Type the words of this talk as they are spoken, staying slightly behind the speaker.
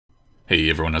Hey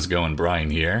everyone, how's it going? Brian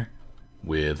here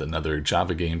with another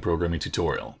Java game programming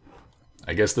tutorial.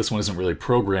 I guess this one isn't really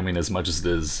programming as much as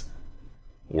it is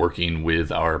working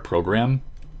with our program.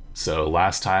 So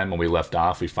last time when we left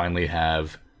off, we finally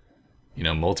have,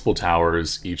 multiple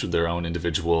towers, each with their own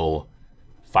individual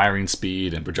firing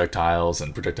speed and projectiles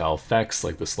and projectile effects,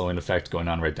 like the slowing effect going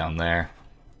on right down there.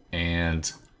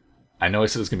 And I know I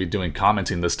said I was going to be doing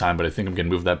commenting this time, but I think I'm going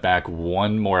to move that back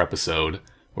one more episode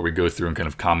where we go through and kind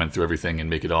of comment through everything and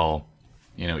make it all,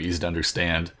 easy to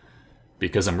understand.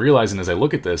 Because I'm realizing as I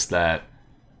look at this that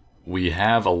we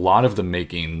have a lot of the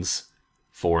makings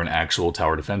for an actual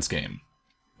tower defense game,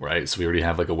 right? So we already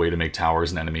have like a way to make towers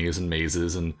and enemies and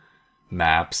mazes and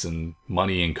maps and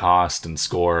money and cost and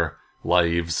score,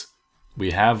 lives.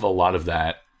 We have a lot of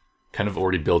that kind of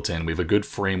already built in. We have a good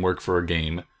framework for a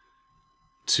game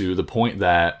to the point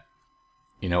that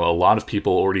a lot of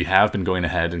people already have been going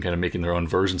ahead and kind of making their own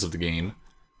versions of the game.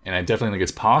 And I definitely think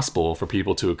it's possible for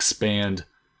people to expand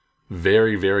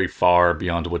very, very far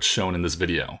beyond what's shown in this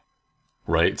video,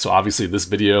 right? So obviously this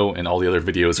video and all the other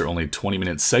videos are only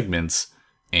 20-minute segments,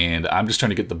 and I'm just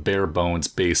trying to get the bare bones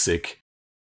basic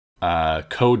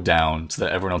code down so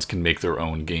that everyone else can make their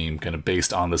own game kind of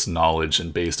based on this knowledge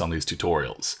and based on these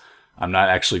tutorials. I'm not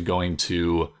actually going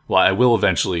to, well, I will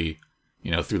eventually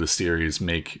through the series,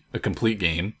 make a complete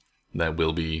game that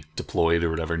will be deployed or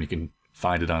whatever, and you can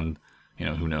find it on,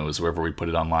 who knows, wherever we put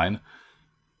it online.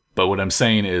 But what I'm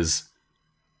saying is,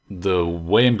 the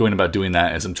way I'm going about doing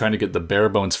that is I'm trying to get the bare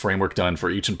bones framework done for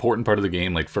each important part of the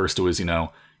game. Like first it was,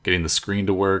 getting the screen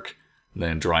to work,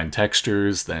 then drawing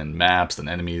textures, then maps, then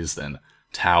enemies, then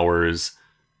towers.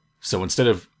 So instead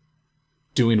of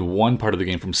doing one part of the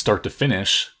game from start to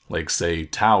finish, like say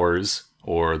towers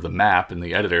or the map in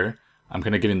the editor, I'm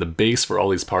kind of getting the base for all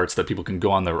these parts that people can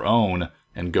go on their own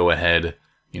and go ahead,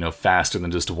 faster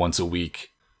than just once a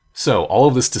week. So all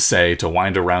of this to say, to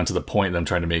wind around to the point that I'm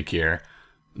trying to make here,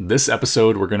 this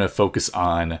episode we're going to focus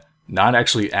on not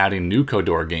actually adding new code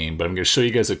to our game, but I'm going to show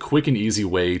you guys a quick and easy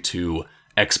way to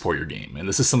export your game. And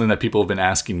this is something that people have been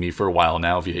asking me for a while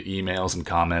now via emails and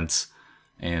comments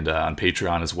and on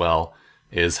Patreon as well,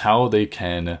 is how they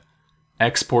can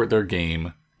export their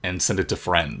game and send it to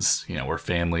friends, or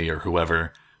family or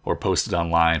whoever, or post it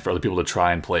online for other people to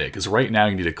try and play it. Because right now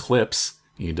you need Eclipse,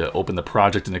 you need to open the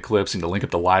project in Eclipse, you need to link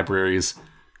up the libraries.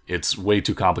 It's way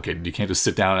too complicated. You can't just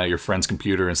sit down at your friend's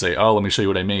computer and say, oh, let me show you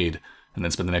what I made, and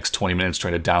then spend the next 20 minutes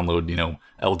trying to download,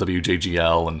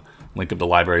 LWJGL and link up the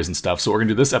libraries and stuff. So what we're going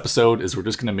to do this episode is we're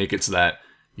just going to make it so that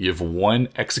you have one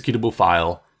executable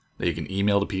file that you can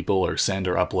email to people or send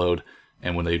or upload,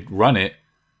 and when they run it,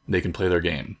 they can play their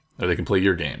game. Or they can play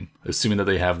your game, assuming that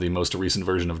they have the most recent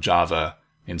version of Java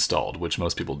installed, which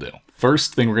most people do.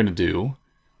 First thing we're going to do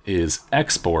is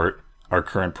export our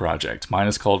current project. Mine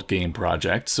is called Game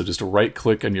Project, so just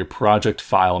right-click on your project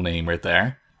file name right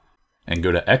there, and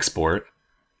go to Export.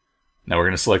 Now we're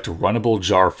going to select Runnable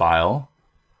Jar File,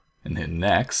 and hit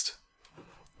Next.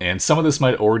 And some of this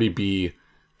might already be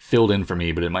filled in for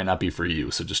me, but it might not be for you,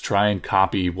 so just try and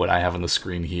copy what I have on the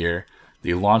screen here.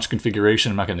 The launch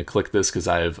configuration, I'm not going to click this because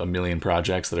I have a million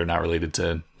projects that are not related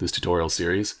to this tutorial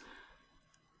series.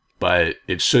 But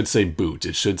it should say boot.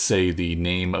 It should say the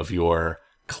name of your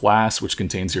class, which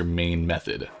contains your main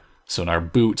method. So in our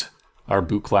boot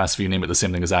class, if you name it the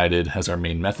same thing as I did, has our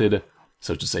main method.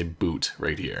 So it should say boot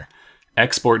right here.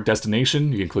 Export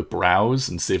destination, you can click browse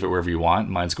and save it wherever you want.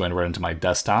 Mine's going right into my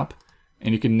desktop.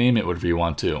 And you can name it whatever you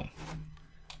want too.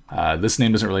 This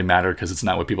name doesn't really matter because it's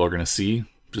not what people are going to see.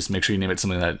 Just make sure you name it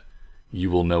something that you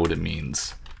will know what it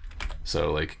means.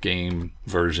 So like game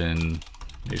version,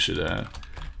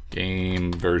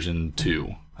 game version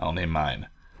 2, I'll name mine.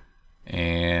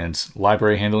 And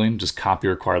library handling, just copy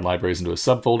required libraries into a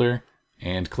subfolder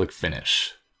and click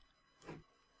finish.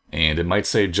 And it might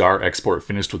say jar export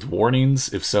finished with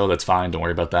warnings. If so, that's fine, don't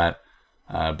worry about that.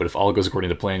 But if all goes according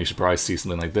to plan, you should probably see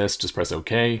something like this. Just press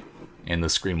OK. And the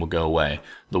screen will go away.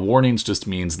 The warnings just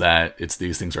means that it's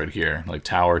these things right here, like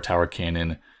tower, tower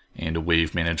cannon, and a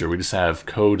wave manager. We just have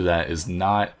code that is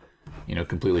not,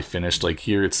 completely finished. Like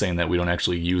here, it's saying that we don't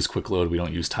actually use quick load, we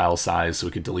don't use tile size, so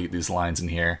we could delete these lines in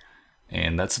here.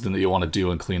 And that's something that you'll want to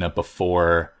do and clean up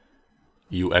before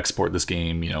you export this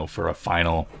game, for a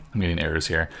final. I'm getting errors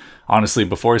here. Honestly,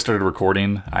 before I started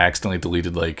recording, I accidentally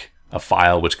deleted like a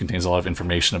file which contains a lot of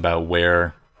information about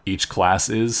where each class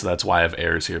is, so that's why I have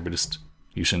errors here, but just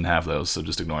you shouldn't have those, so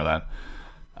just ignore that.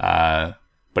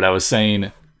 But I was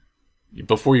saying,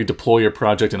 before you deploy your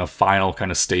project in a final kind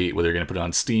of state, whether you're going to put it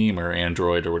on Steam or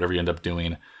Android or whatever you end up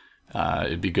doing,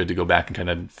 it'd be good to go back and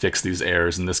kind of fix these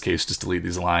errors. In this case, just delete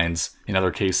these lines. In other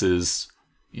cases,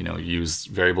 use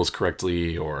variables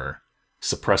correctly or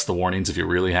suppress the warnings if you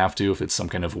really have to, if it's some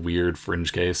kind of weird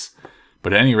fringe case.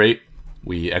 But at any rate,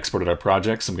 we exported our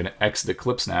project, so I'm going to exit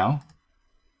Eclipse now.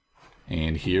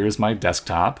 And here's my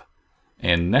desktop.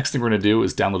 And next thing we're going to do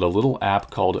is download a little app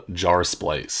called Jar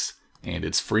Splice. And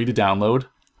it's free to download.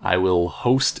 I will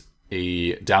host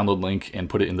a download link and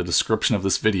put it in the description of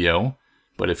this video.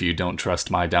 But if you don't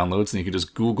trust my downloads, then you can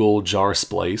just Google Jar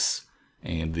Splice.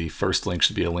 And the first link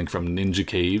should be a link from Ninja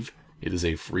Cave. It is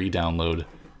a free download,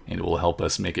 and it will help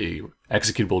us make a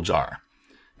executable jar.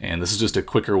 And this is just a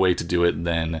quicker way to do it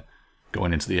than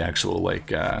going into the actual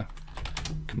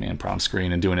command prompt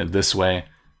screen and doing it this way.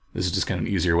 This is just kind of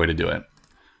an easier way to do it.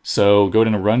 So go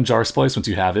ahead and run Jar Splice once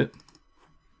you have it.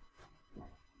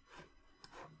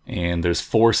 And there's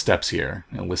 4 steps here.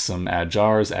 It lists some add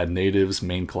jars, add natives,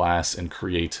 main class, and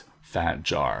create fat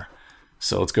jar.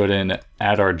 So let's go ahead and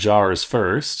add our jars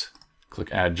first.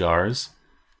 Click add jars.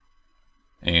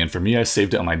 And for me, I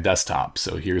saved it on my desktop.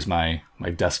 So here's my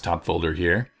desktop folder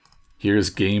here. Here's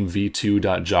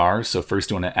gamev2.jar. So first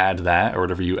you want to add that, or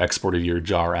whatever you exported your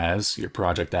jar as, your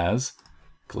project as.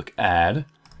 Click add.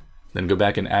 Then go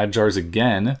back and add jars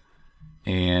again.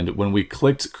 And when we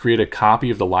clicked create a copy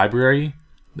of the library,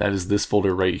 that is this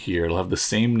folder right here. It'll have the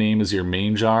same name as your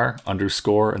main jar,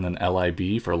 underscore, and then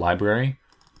lib for library.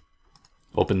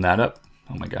 Open that up.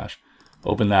 Oh my gosh.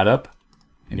 Open that up.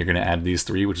 And you're going to add these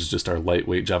 3, which is just our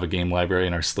lightweight Java game library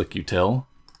and our slick util.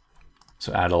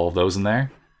 So add all of those in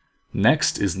there.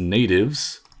 Next is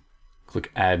natives.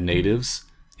 Click add natives.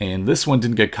 And this one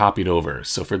didn't get copied over.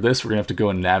 So for this, we're going to have to go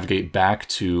and navigate back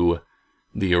to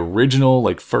the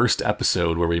original first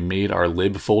episode where we made our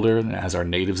lib folder and it has our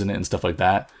natives in it and stuff like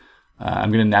that.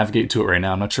 I'm going to navigate to it right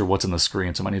now. I'm not sure what's on the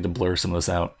screen, so I might need to blur some of this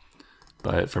out.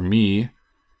 But for me,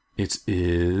 it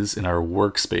is in our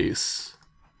workspace.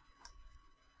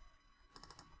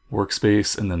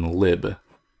 Workspace and then lib.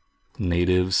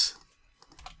 Natives.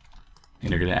 And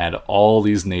you're going to add all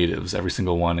these natives, every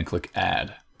single one, and click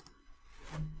add.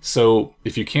 So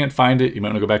if you can't find it, you might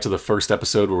want to go back to the first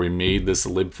episode where we made this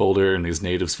lib folder and these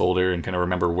natives folder and kind of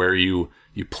remember where you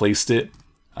placed it.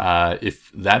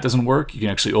 If that doesn't work, you can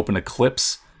actually open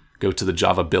Eclipse, go to the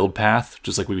Java build path,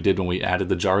 just like we did when we added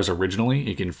the jars originally.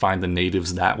 You can find the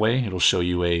natives that way. It'll show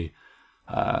you a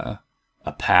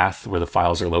path where the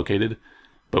files are located.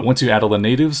 But once you add all the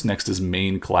natives, next is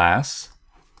main class.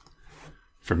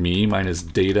 For me, mine is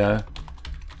data.boot.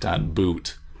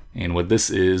 And what this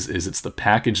is it's the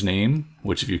package name,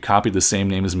 which if you copied the same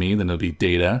name as me, then it'll be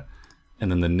data,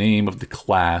 and then the name of the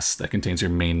class that contains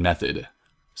your main method.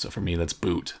 So for me, that's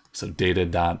boot. So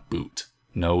data.boot.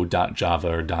 No .java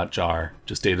or .jar,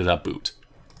 just data.boot.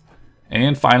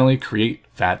 And finally, create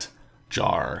fat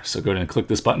jar. So go ahead and click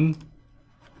this button,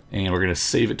 and we're going to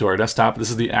save it to our desktop. This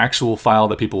is the actual file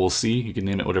that people will see. You can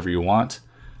name it whatever you want.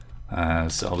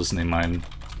 So I'll just name mine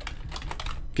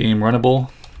game runnable.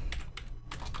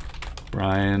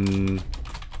 Brian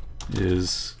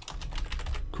is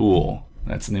cool.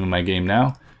 That's the name of my game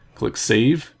now. Click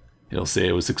save. It'll say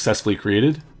it was successfully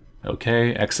created.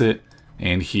 Okay, exit.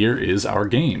 And here is our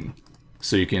game.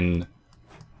 So you can,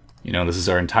 this is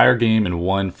our entire game in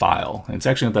one file. And it's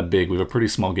actually not that big. We have a pretty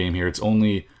small game here. It's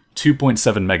only 2.7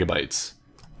 megabytes.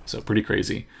 So pretty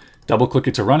crazy. Double click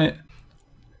it to run it.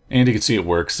 And you can see it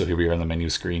works. So here we are on the menu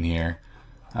screen here.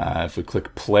 If we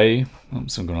click play,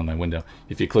 so I'm going on my window.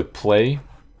 If you click play,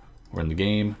 we're in the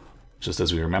game, just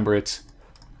as we remember it.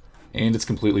 And it's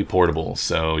completely portable,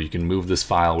 so you can move this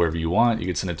file wherever you want. You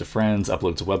can send it to friends,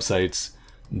 upload it to websites,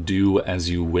 do as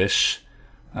you wish.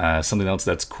 Something else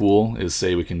that's cool is,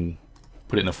 say we can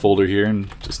put it in a folder here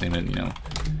and just name it,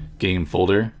 game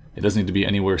folder. It doesn't need to be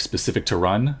anywhere specific to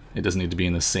run. It doesn't need to be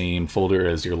in the same folder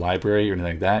as your library or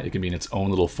anything like that. It can be in its own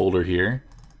little folder here,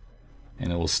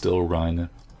 and it will still run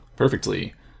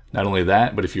perfectly. Not only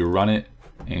that, but if you run it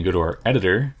and go to our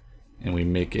editor and we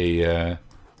make a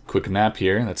quick map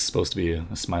here, that's supposed to be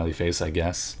a smiley face, I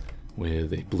guess,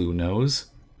 with a blue nose.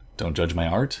 Don't judge my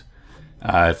art.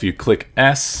 If you click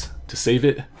S to save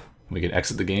it, we can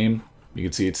exit the game. You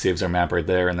can see it saves our map right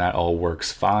there, and that all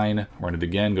works fine. Run it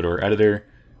again, go to our editor,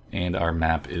 and our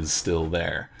map is still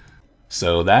there.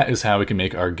 So that is how we can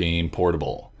make our game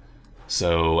portable.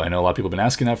 So I know a lot of people have been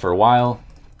asking that for a while,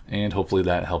 and hopefully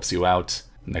that helps you out.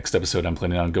 Next episode, I'm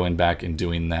planning on going back and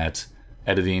doing that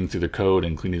editing through the code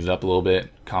and cleaning it up a little bit,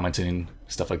 commenting,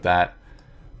 stuff like that.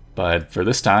 But for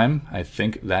this time, I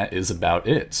think that is about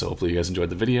it. So hopefully you guys enjoyed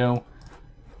the video.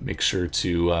 Make sure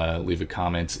to leave a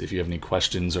comment if you have any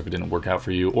questions or if it didn't work out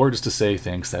for you, or just to say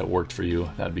thanks that it worked for you.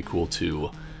 That'd be cool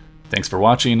too. Thanks for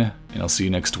watching, and I'll see you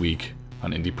next week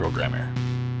on Indie Programmer.